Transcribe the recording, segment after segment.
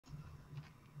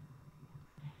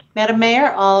Madam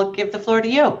Mayor, I'll give the floor to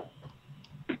you.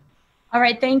 All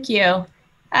right, thank you.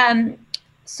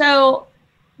 So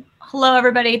hello,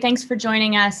 everybody. Thanks for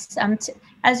joining us.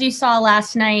 As you saw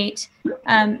last night,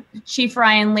 Chief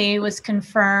Ryan Lee was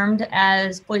confirmed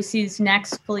as Boise's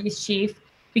next police chief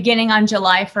beginning on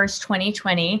July 1st,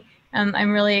 2020.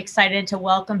 I'm really excited to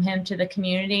welcome him to the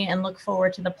community and look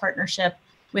forward to the partnership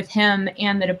with him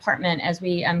and the department as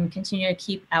we continue to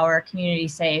keep our community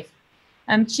safe.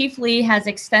 Chief Lee has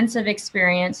extensive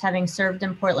experience having served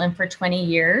in Portland for 20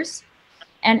 years.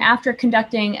 And after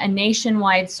conducting a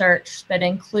nationwide search that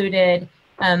included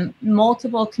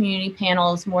multiple community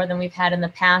panels, more than we've had in the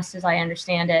past, as I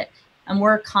understand it,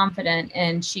 we're confident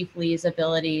in Chief Lee's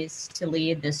abilities to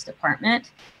lead this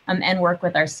department and work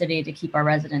with our city to keep our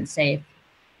residents safe.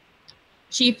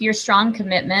 Chief, your strong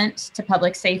commitment to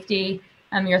public safety,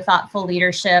 your thoughtful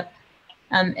leadership,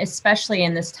 especially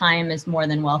in this time, is more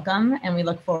than welcome, and we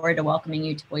look forward to welcoming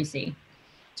you to Boise.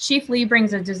 Chief Lee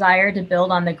brings a desire to build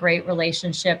on the great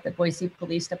relationship that Boise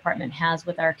Police Department has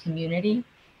with our community.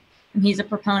 He's a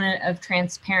proponent of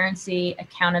transparency,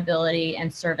 accountability,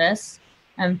 and service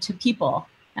to people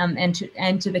and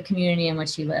to the community in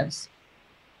which he lives.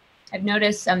 I've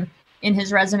noticed in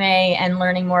his resume and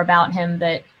learning more about him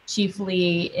that Chief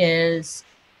Lee is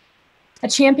a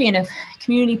champion of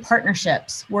community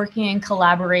partnerships, working in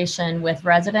collaboration with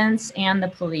residents and the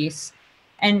police.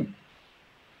 And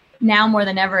now more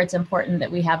than ever, it's important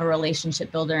that we have a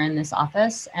relationship builder in this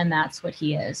office, and that's what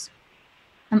he is.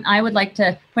 I would like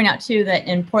to point out too that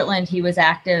in Portland, he was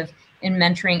active in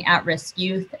mentoring at-risk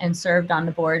youth and served on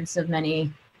the boards of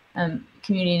many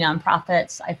community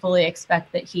nonprofits. I fully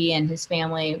expect that he and his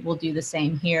family will do the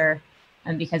same here,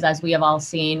 because as we have all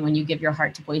seen, when you give your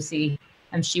heart to Boise,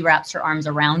 she wraps her arms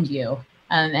around you.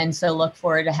 And so look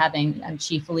forward to having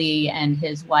Chief Lee and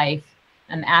his wife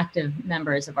active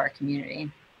members of our community.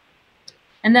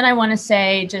 And then I want to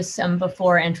say, just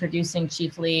before introducing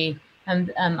Chief Lee,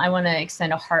 I want to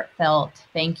extend a heartfelt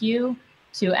thank you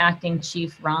to Acting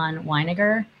Chief Ron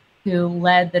Weiniger, who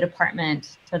led the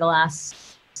department for the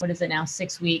last,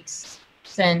 6 weeks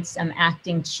since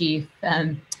Acting Chief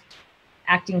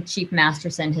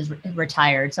Masterson has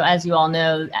retired. So as you all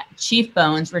know, Chief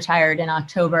Bones retired in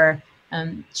October.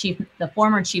 The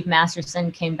former Chief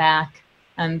Masterson came back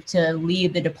to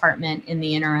lead the department in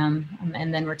the interim,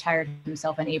 and then retired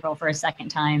himself in April for a second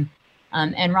time.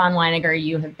 And Ron Weiniger,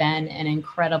 you have been an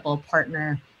incredible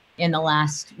partner in the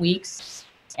last weeks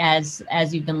as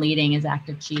you've been leading as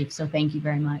active chief. So thank you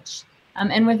very much.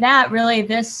 And with that, really,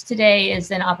 this today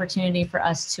is an opportunity for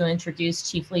us to introduce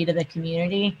Chief Lee to the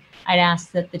community. I'd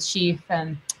ask that the chief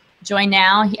join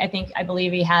now. I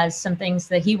believe he has some things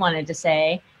that he wanted to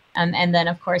say. And then,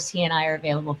 of course, he and I are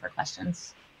available for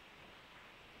questions.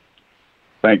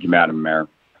 Thank you, Madam Mayor.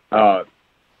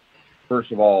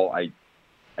 First of all, I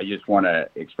just want to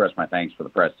express my thanks for the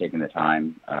press taking the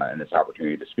time and this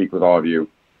opportunity to speak with all of you.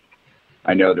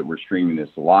 I know that we're streaming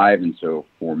this live, and so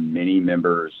for many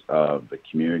members of the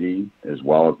community, as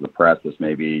well as the press, this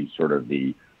may be sort of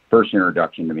the first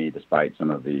introduction to me, despite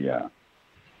some of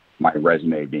my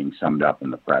resume being summed up in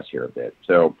the press here a bit.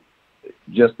 So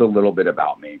just a little bit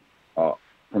about me.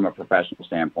 From a professional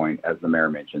standpoint, as the mayor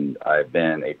mentioned, I've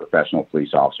been a professional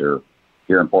police officer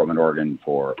here in Portland, Oregon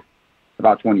for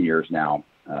about 20 years now.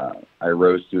 I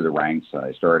rose through the ranks.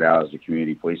 I started out as a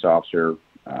community police officer.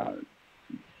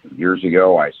 Years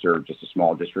ago, I served just a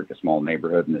small district, a small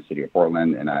neighborhood in the city of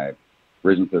Portland, and I've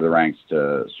risen through the ranks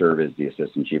to serve as the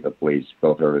assistant chief of police,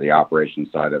 both over the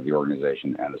operations side of the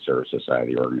organization and the services side of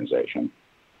the organization.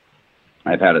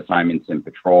 I've had assignments in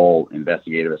patrol,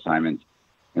 investigative assignments,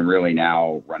 and really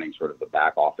now running sort of the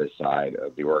back office side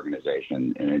of the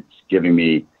organization. And it's giving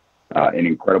me an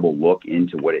incredible look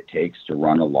into what it takes to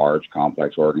run a large,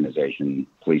 complex organization,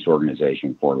 police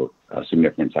organization for a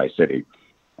significant size city.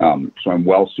 So I'm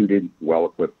well-suited,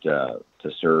 well-equipped to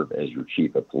serve as your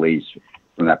chief of police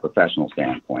from that professional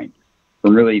standpoint.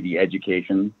 From really the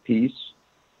education piece,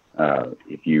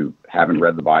 if you haven't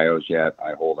read the bios yet,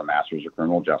 I hold a Master's of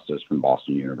Criminal Justice from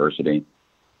Boston University.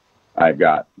 I've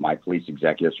got my police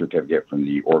executive certificate from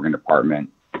the Oregon Department,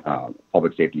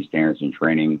 Public Safety Standards and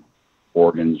Training,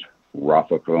 Oregon's rough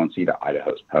equivalency to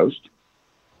Idaho's Post.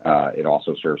 It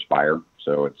also serves fire,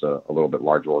 so it's a little bit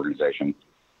larger organization.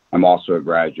 I'm also a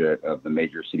graduate of the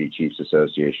Major City Chiefs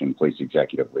Association Police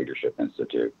Executive Leadership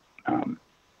Institute.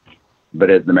 But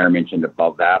as the mayor mentioned,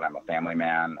 above that, I'm a family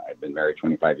man. I've been married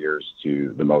 25 years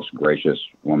to the most gracious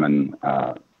woman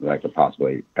that I could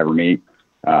possibly ever meet.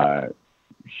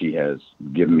 She has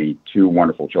given me two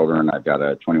wonderful children. I've got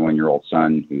a 21-year-old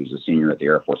son who's a senior at the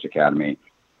Air Force Academy,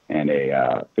 and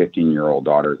a 15-year-old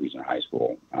daughter who's in high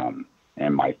school.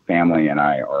 And my family and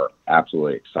I are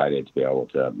absolutely excited to be able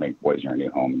to make Boise our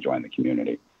new home and join the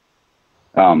community.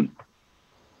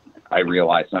 I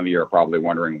realize some of you are probably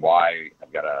wondering why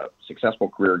I've got a successful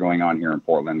career going on here in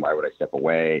Portland. Why would I step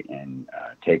away and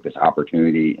take this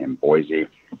opportunity in Boise?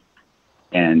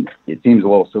 And it seems a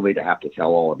little silly to have to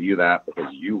tell all of you that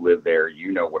because you live there,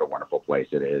 you know what a wonderful place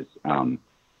it is.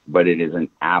 But it is an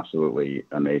absolutely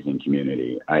amazing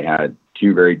community. I had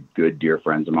two very good dear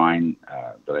friends of mine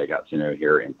that I got to know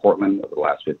here in Portland over the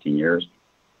last 15 years.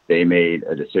 They made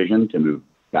a decision to move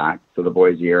back to the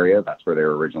Boise area. That's where they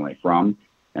were originally from.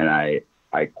 And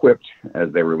I quipped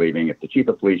as they were leaving, if the chief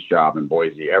of police job in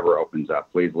Boise ever opens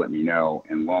up, please let me know.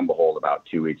 And lo and behold, about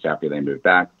 2 weeks after they moved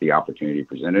back, the opportunity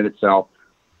presented itself.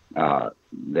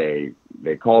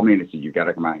 They called me and they said, you got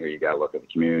to come out here. You got to look at the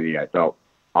community. I felt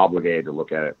obligated to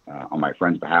look at it on my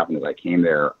friend's behalf. And as I came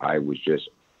there, I was just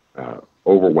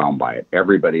overwhelmed by it.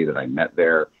 Everybody that I met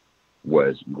there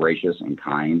was gracious and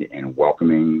kind and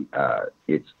welcoming.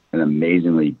 It's an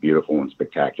amazingly beautiful and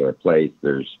spectacular place.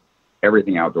 There's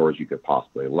everything outdoors you could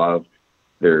possibly love.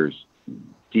 There's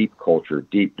deep culture,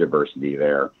 deep diversity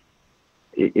there.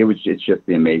 It's just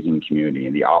the amazing community,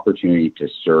 and the opportunity to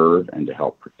serve and to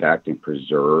help protect and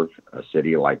preserve a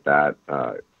city like that.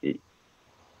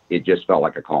 It just felt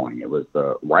like a calling. It was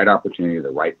the right opportunity, the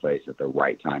right place at the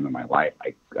right time in my life.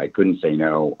 I couldn't say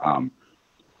no.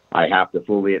 I have to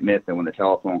fully admit that when the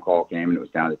telephone call came and it was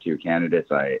down to two candidates,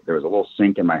 there was a little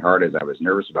sink in my heart as I was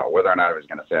nervous about whether or not I was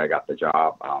going to say I got the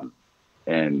job.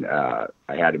 And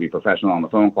I had to be professional on the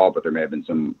phone call, but there may have been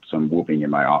some whooping in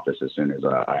my office as soon as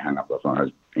I hung up the phone. I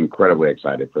was incredibly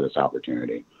excited for this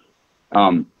opportunity.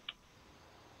 I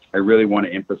really want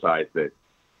to emphasize that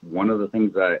one of the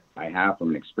things that I have from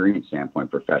an experience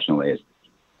standpoint professionally is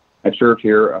I've served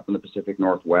here up in the Pacific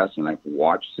Northwest, and I've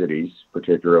watched cities,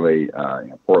 particularly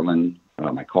Portland,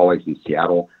 my colleagues in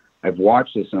Seattle. I've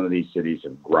watched as some of these cities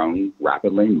have grown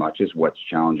rapidly, much as what's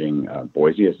challenging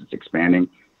Boise as it's expanding.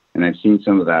 And I've seen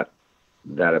some of that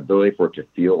ability for it to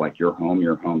feel like your home,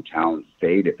 your hometown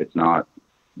fade if it's not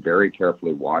very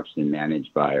carefully watched and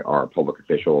managed by our public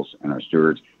officials and our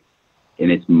stewards. And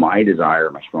it's my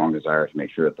desire, my strong desire, to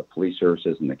make sure that the police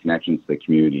services and the connections to the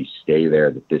community stay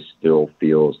there, that this still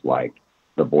feels like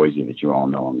the Boise that you all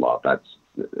know and love. That's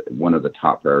one of the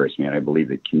top priorities for me, and I believe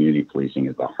that community policing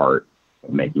is the heart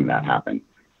of making that happen.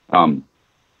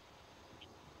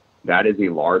 That is a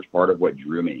large part of what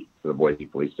drew me to the Boise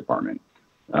Police Department.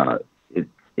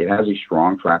 It has a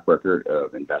strong track record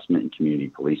of investment in community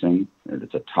policing.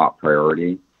 It's a top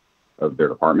priority of their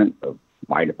department, of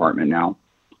my department now.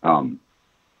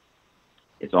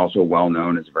 It's also well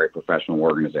known as a very professional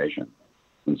organization.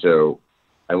 And so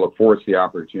I look forward to the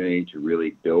opportunity to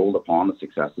really build upon the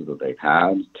successes that they've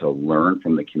had, to learn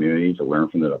from the community, to learn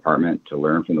from the department, to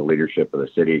learn from the leadership of the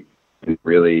city, and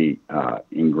really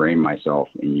ingrain myself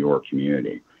in your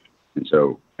community. And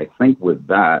so I think with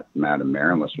that, Madam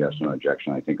Mayor, unless you have some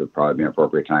objection, I think it would probably be an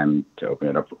appropriate time to open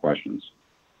it up for questions.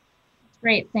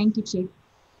 Great. Thank you, Chief.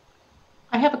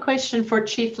 I have a question for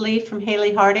Chief Lee from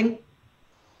Haley Harding.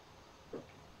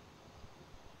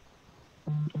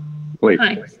 Please.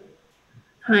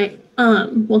 Hi.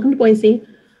 Welcome to Boise.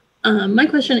 My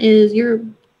question is, you're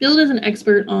billed as an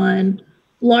expert on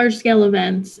large-scale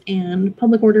events and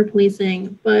public order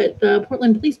policing, but the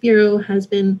Portland Police Bureau has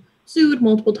been sued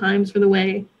multiple times for the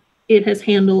way it has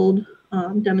handled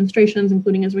demonstrations,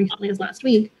 including as recently as last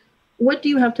week. What do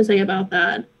you have to say about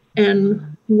that?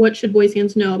 And what should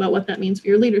Boiseans know about what that means for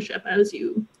your leadership as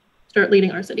you start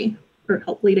leading our city, or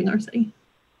help leading our city?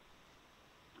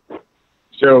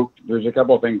 So there's a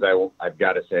couple of things I've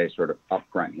got to say sort of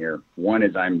upfront here. One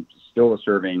is I'm still a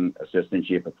serving assistant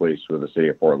chief of police for the city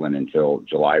of Portland until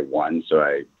July 1. So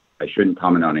I shouldn't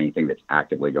comment on anything that's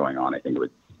actively going on. I think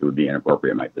it would be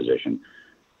inappropriate in my position.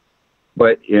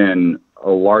 But in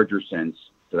a larger sense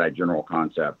to that general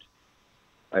concept,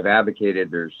 I've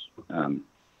advocated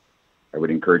I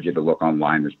would encourage you to look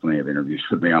online. There's plenty of interviews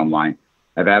with me online.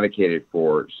 I've advocated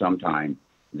for some time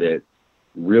that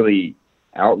really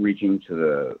outreaching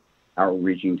to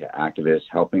activists,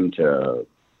 helping to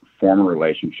form a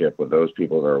relationship with those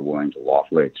people that are willing to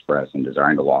lawfully express and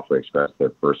desiring to lawfully express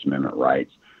their First Amendment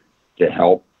rights, to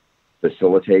help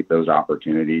facilitate those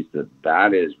opportunities,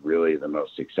 that is really the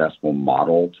most successful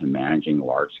model to managing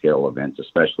large-scale events,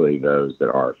 especially those that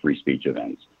are free speech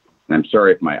events. And I'm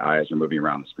sorry if my eyes are moving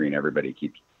around the screen. Everybody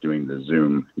keeps doing the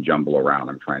Zoom jumble around.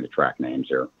 I'm trying to track names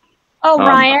here. Oh,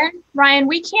 Ryan,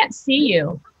 we can't see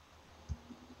you.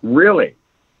 Really?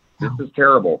 This is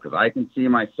terrible because I can see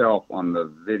myself on the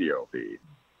video feed.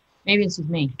 Maybe it's with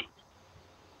me.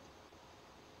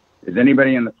 Is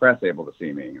anybody in the press able to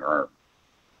see me? Or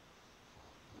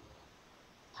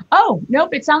Oh,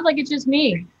 nope, it sounds like it's just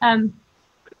me.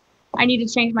 I need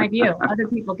to change my view. Other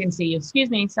people can see you. Excuse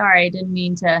me, sorry, I didn't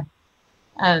mean to,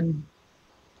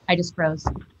 I just froze.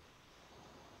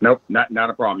 nope, not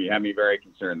a problem. You had me very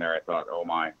concerned there. I thought, oh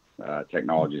my,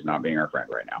 technology is not being our friend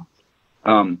right now.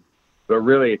 But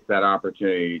really, it's that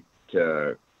opportunity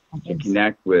to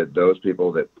connect with those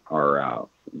people that are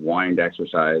wanting to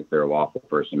exercise their lawful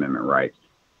First Amendment rights.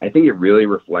 I think it really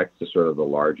reflects the sort of the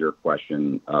larger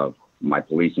question of my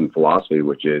policing philosophy,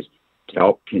 which is to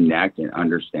help connect and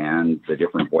understand the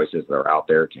different voices that are out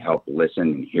there, to help listen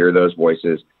and hear those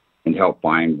voices, and help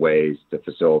find ways to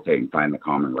facilitate and find the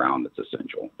common ground that's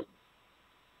essential.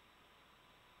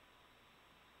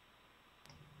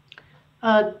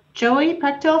 Joey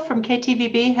Pechtel from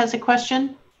KTVB has a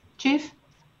question. Chief?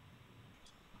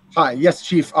 Hi, yes,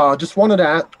 Chief. Just wanted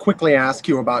to quickly ask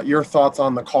you about your thoughts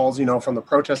on the calls, from the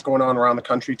protests going on around the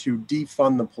country to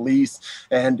defund the police,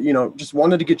 and just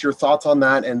wanted to get your thoughts on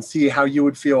that and see how you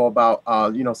would feel about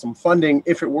some funding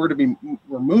if it were to be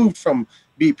removed from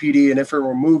BPD and if it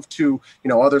were moved to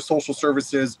other social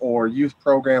services or youth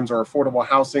programs or affordable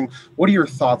housing. What are your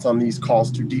thoughts on these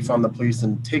calls to defund the police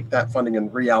and take that funding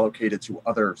and reallocate it to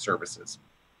other services?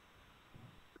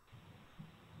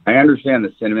 I understand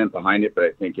the sentiment behind it, but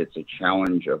I think it's a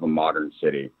challenge of a modern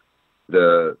city.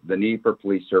 The need for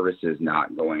police service is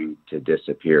not going to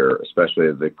disappear,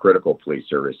 especially the critical police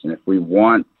service. And if we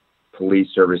want police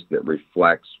service that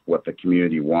reflects what the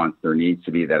community wants, there needs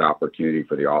to be that opportunity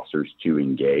for the officers to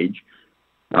engage.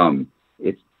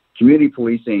 It's community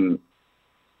policing,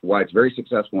 while it's very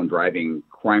successful in driving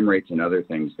crime rates and other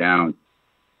things down,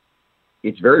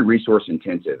 it's very resource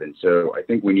intensive. And so I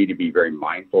think we need to be very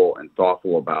mindful and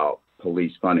thoughtful about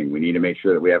police funding. We need to make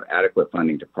sure that we have adequate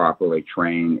funding to properly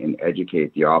train and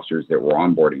educate the officers that we're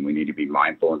onboarding. We need to be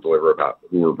mindful and deliberate about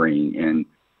who we're bringing in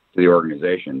to the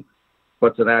organization.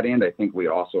 But to that end, I think we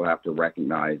also have to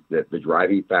recognize that the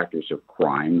driving factors of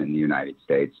crime in the United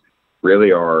States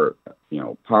really are,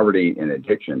 poverty and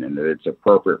addiction, and that it's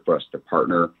appropriate for us to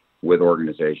partner with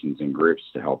organizations and groups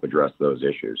to help address those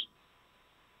issues.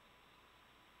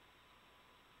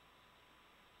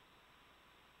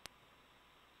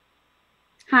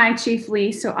 Hi, Chief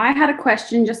Lee. So I had a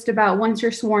question just about once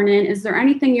you're sworn in, is there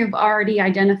anything you've already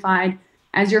identified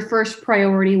as your first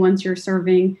priority once you're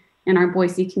serving in our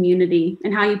Boise community,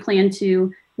 and how you plan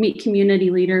to meet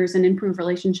community leaders and improve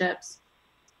relationships?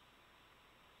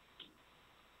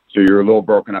 So you're a little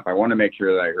broken up. I want to make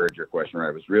sure that I heard your question right.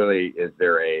 It was really, is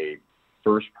there a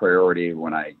first priority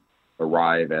when I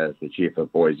arrive as the chief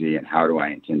of Boise, and how do I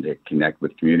intend to connect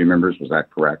with community members? Was that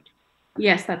correct?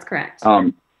 Yes, that's correct.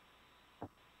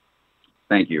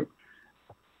 Thank you.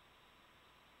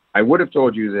 I would have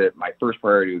told you that my first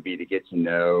priority would be to get to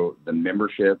know the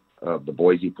membership of the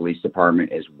Boise Police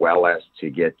Department, as well as to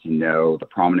get to know the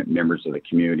prominent members of the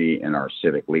community and our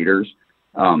civic leaders,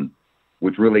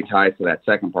 which really ties to that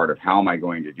second part of how am I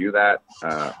going to do that.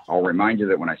 I'll remind you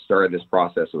that when I started this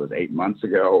process, it was 8 months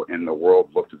ago, and the world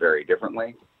looked very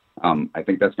differently. I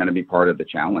think that's going to be part of the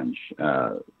challenge.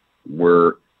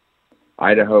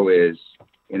 Idaho is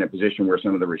in a position where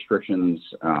some of the restrictions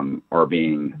are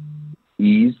being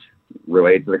eased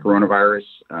related to the coronavirus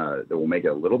that will make it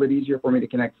a little bit easier for me to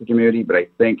connect with the community. But I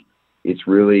think it's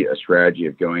really a strategy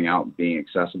of going out, being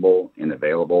accessible and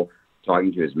available,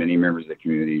 talking to as many members of the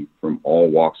community from all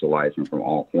walks of life and from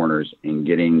all corners, and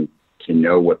getting to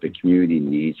know what the community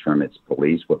needs from its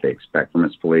police, what they expect from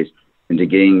its police, and to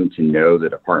getting to know the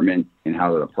department and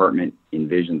how the department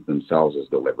envisions themselves as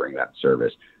delivering that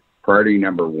service. Priority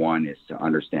number one is to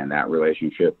understand that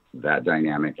relationship, that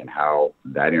dynamic, and how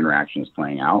that interaction is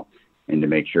playing out, and to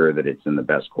make sure that it's in the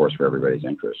best course for everybody's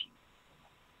interest.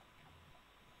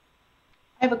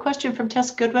 I have a question from Tess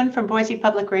Goodwin from Boise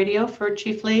Public Radio for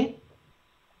Chief Lee.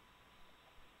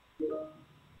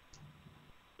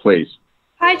 Please.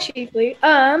 Hi, Chief Lee.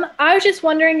 I was just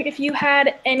wondering if you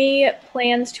had any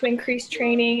plans to increase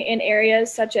training in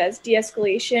areas such as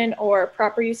de-escalation or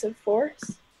proper use of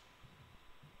force?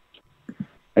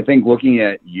 I think looking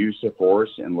at use of force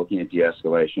and looking at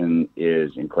de-escalation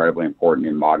is incredibly important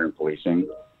in modern policing.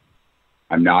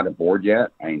 I'm not aboard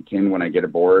yet. I intend, when I get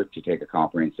aboard, to take a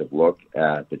comprehensive look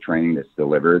at the training that's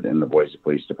delivered in the Boise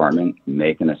Police Department,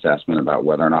 make an assessment about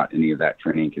whether or not any of that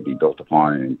training could be built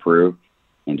upon and improved,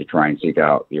 and to try and seek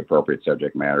out the appropriate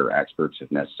subject matter experts,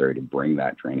 if necessary, to bring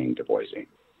that training to Boise.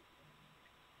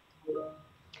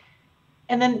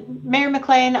 And then Mayor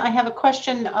McLean, I have a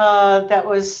question that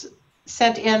was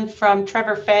sent in from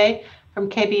Trevor Fay from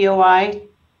KBOI,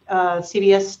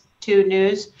 CBS 2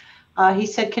 News. He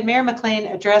said, can Mayor McLean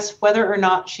address whether or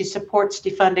not she supports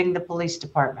defunding the police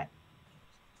department?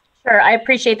 Sure, I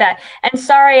appreciate that. And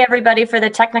sorry, everybody, for the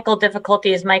technical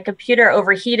difficulties. My computer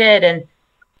overheated, and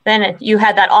then you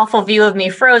had that awful view of me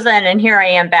frozen, and here I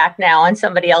am back now on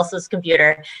somebody else's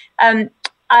computer.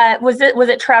 Was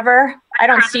it Trevor? I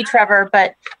don't see Trevor,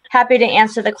 but happy to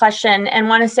answer the question and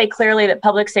want to say clearly that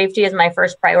public safety is my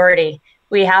first priority.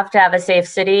 We have to have a safe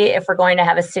city if we're going to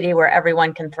have a city where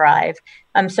everyone can thrive.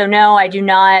 So no, I do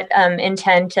not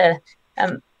intend to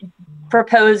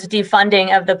propose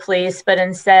defunding of the police, but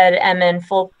instead am in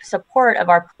full support of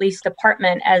our police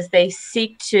department as they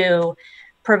seek to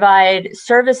provide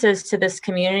services to this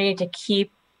community to keep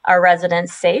our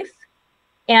residents safe.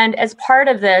 And as part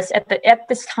of this, at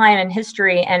this time in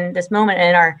history and this moment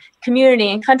in our community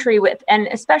and country, and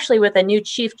especially with a new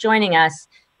chief joining us,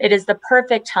 it is the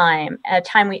perfect time, a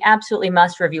time we absolutely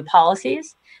must review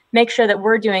policies, make sure that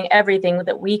we're doing everything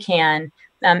that we can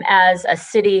as a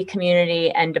city,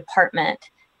 community, and department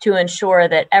to ensure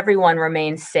that everyone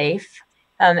remains safe.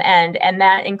 And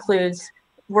that includes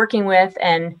working with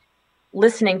and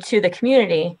listening to the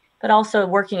community, but also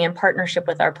working in partnership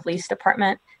with our police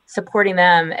department, supporting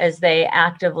them as they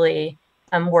actively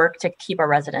work to keep our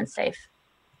residents safe.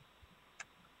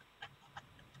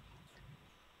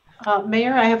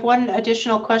 Mayor, I have one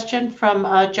additional question from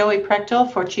Joey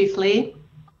Prechtel for Chief Lee.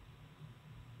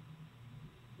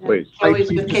 Please.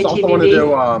 Joey's with Just also wanted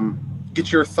to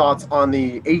get your thoughts on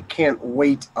the 8 Can't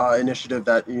Wait initiative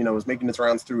that is making its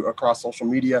rounds through across social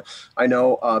media. I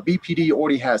know BPD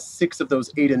already has 6 of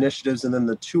those 8 initiatives, and then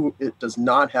the 2 it does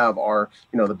not have are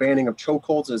the banning of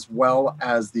chokeholds as well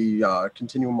as the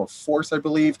continuum of force, I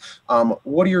believe.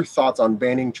 What are your thoughts on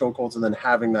banning chokeholds and then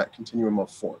having that continuum of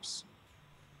force?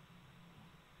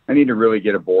 I need to really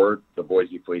get aboard the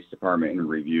Boise Police Department and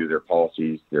review their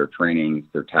policies, their trainings,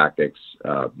 their tactics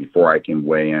before I can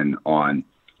weigh in on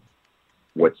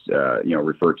what's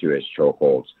referred to as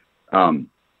chokeholds.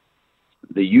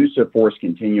 The use of force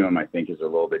continuum, I think, is a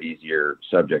little bit easier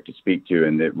subject to speak to,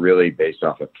 and that really, based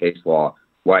off of case law,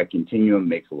 why a continuum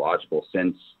makes logical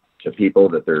sense to people,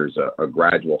 that there's a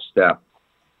gradual step.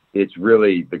 It's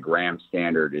really the Graham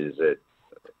standard. Is it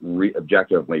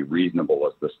objectively reasonable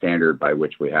as the standard by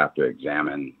which we have to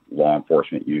examine law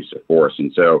enforcement use of force?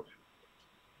 And so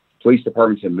police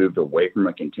departments have moved away from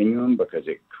a continuum because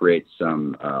it creates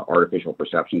some artificial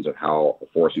perceptions of how a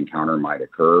force encounter might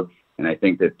occur. And I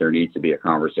think that there needs to be a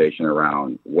conversation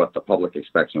around what the public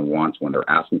expects and wants when they're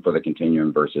asking for the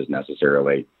continuum versus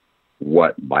necessarily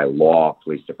what by law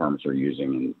police departments are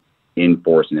using in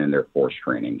force and in their force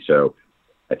training. So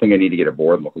I think I need to get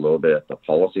aboard and look a little bit at the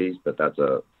policies, but that's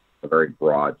a very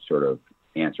broad sort of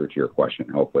answer to your question.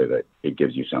 Hopefully that it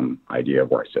gives you some idea of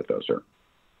where I sit those, sir.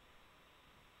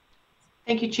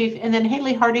 Thank you, Chief. And then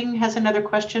Haley Harding has another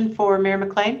question for Mayor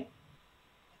McLean.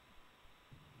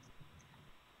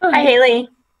 Hi, Haley.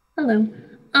 Hello.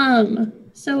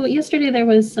 So yesterday there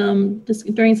was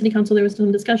during City Council, there was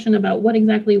some discussion about what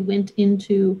exactly went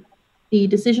into the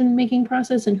decision-making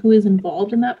process and who is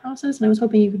involved in that process. And I was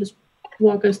hoping you could just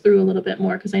walk us through a little bit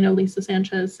more, because I know Lisa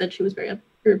Sanchez said she was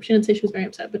she didn't say she was very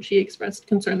upset, but she expressed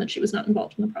concern that she was not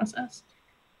involved in the process.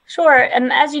 Sure.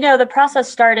 And as you know, the process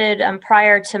started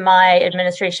prior to my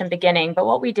administration beginning. But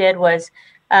what we did was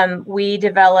we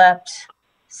developed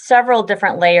several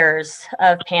different layers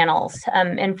of panels.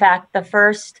 In fact, the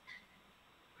first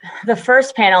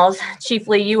panels, Chief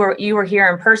Lee, you were here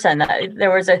in person.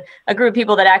 There was a group of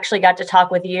people that actually got to talk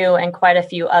with you and quite a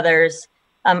few others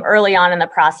early on in the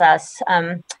process.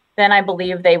 Then I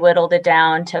believe they whittled it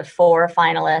down to 4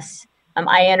 finalists.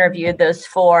 I interviewed those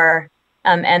 4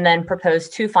 and then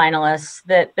proposed 2 finalists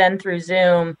that then through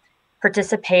Zoom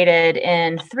participated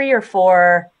in 3 or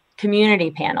 4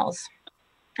 community panels.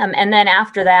 And then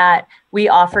after that, we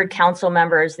offered council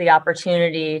members the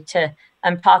opportunity to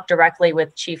talk directly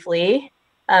with Chief Lee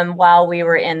while we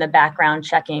were in the background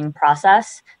checking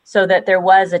process, so that there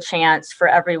was a chance for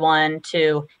everyone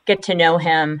to get to know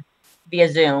him via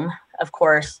Zoom, of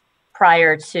course,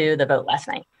 prior to the vote last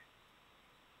night.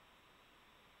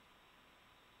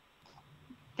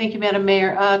 Thank you, Madam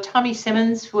Mayor. Tommy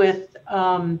Simmons with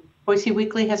Boise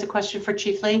Weekly has a question for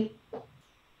Chief Lee.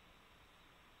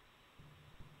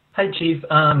 Hi, Chief.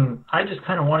 I just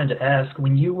kind of wanted to ask,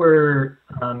 when you were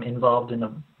involved in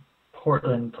the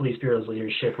Portland Police Bureau's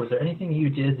leadership, was there anything you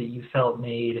did that you felt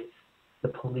made the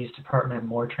police department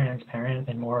more transparent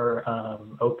and more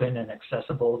open and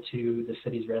accessible to the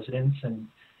city's residents? And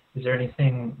is there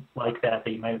anything like that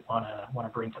that you might want to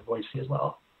bring to Boise as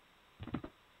well?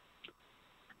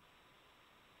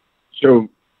 So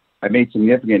I made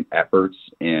significant efforts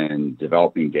in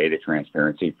developing data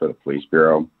transparency for the police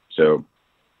bureau. So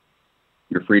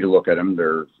you're free to look at them.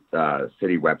 They're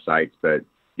city websites, but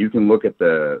you can look at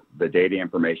the data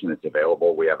information that's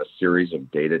available. We have a series of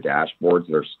data dashboards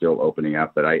that are still opening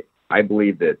up, but I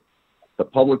believe that the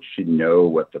public should know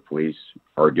what the police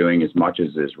are doing as much as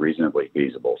is reasonably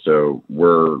feasible. So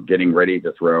we're getting ready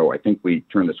to throw, I think we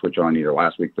turned the switch on either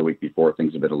last week or the week before.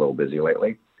 Things have been a little busy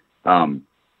lately.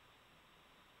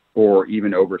 For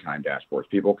even overtime dashboards,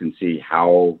 people can see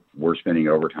how we're spending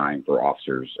overtime for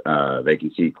officers. They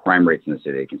can see crime rates in the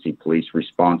city. They can see police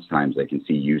response times. They can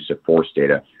see use of force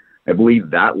data. I believe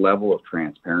that level of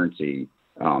transparency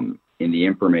in the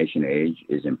information age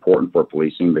is important for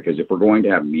policing, because if we're going to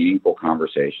have meaningful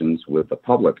conversations with the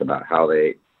public about how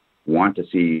they want to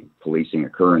see policing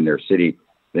occur in their city,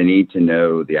 they need to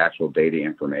know the actual data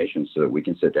information so that we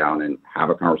can sit down and have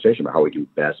a conversation about how we can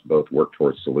best both work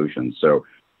towards solutions. So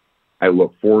I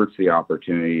look forward to the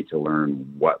opportunity to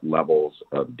learn what levels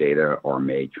of data are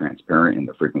made transparent and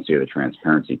the frequency of the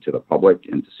transparency to the public,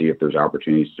 and to see if there's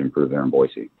opportunities to improve there in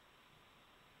Boise.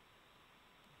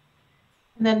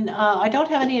 And then I don't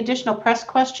have any additional press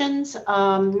questions.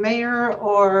 Mayor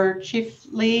or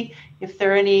Chief Lee, if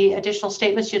there are any additional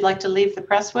statements you'd like to leave the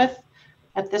press with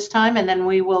at this time, and then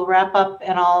we will wrap up,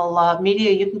 and I'll,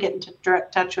 media, you can get into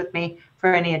direct touch with me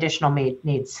for any additional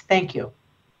needs. Thank you.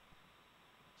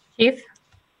 Chief?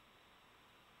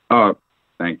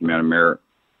 Thank you, Madam Mayor.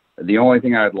 The only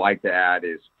thing I'd like to add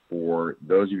is, for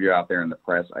those of you out there in the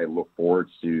press, I look forward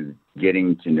to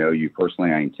getting to know you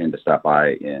personally. I intend to stop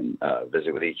by and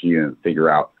visit with each of you and figure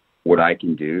out what I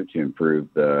can do to improve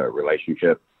the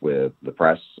relationship with the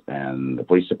press and the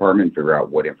police department, figure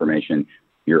out what information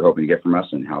you're hoping to get from us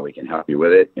and how we can help you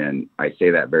with it. And I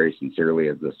say that very sincerely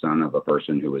as the son of a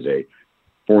person who was a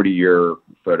 40-year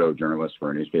photojournalist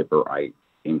for a newspaper. I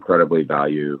incredibly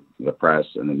value the press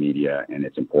and the media and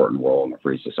its important role in a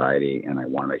free society, and I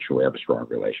want to make sure we have a strong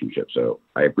relationship. So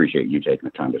I appreciate you taking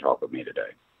the time to talk with me today.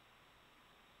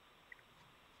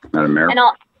 Madam Mayor.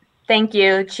 Thank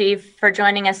you, Chief, for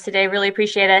joining us today. Really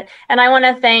appreciate it. And I want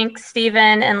to thank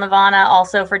Stephen and Lavana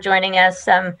also for joining us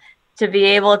to be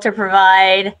able to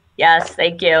provide, yes,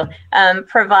 thank you,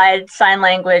 provide sign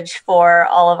language for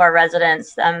all of our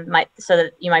residents so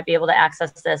that you might be able to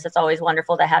access this. It's always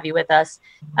wonderful to have you with us.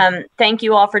 Thank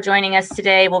you all for joining us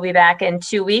today. We'll be back in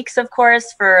 2 weeks, of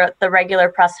course, for the regular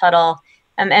press huddle.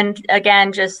 And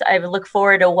again, I look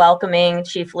forward to welcoming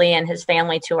Chief Lee and his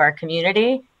family to our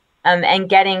community and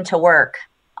getting to work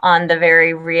on the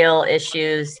very real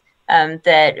issues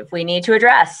that we need to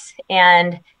address.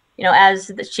 And, you know, as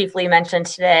the Chief Lee mentioned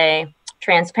today,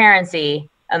 transparency,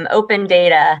 open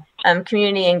data,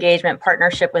 community engagement,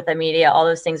 partnership with the media, all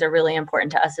those things are really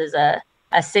important to us as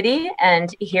a city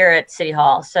and here at City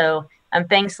Hall. So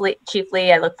thanks, Chief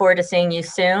Lee. I look forward to seeing you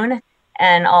soon.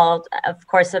 And I'll, of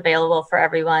course, available for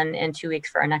everyone in 2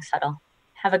 weeks for our next huddle.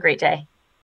 Have a great day.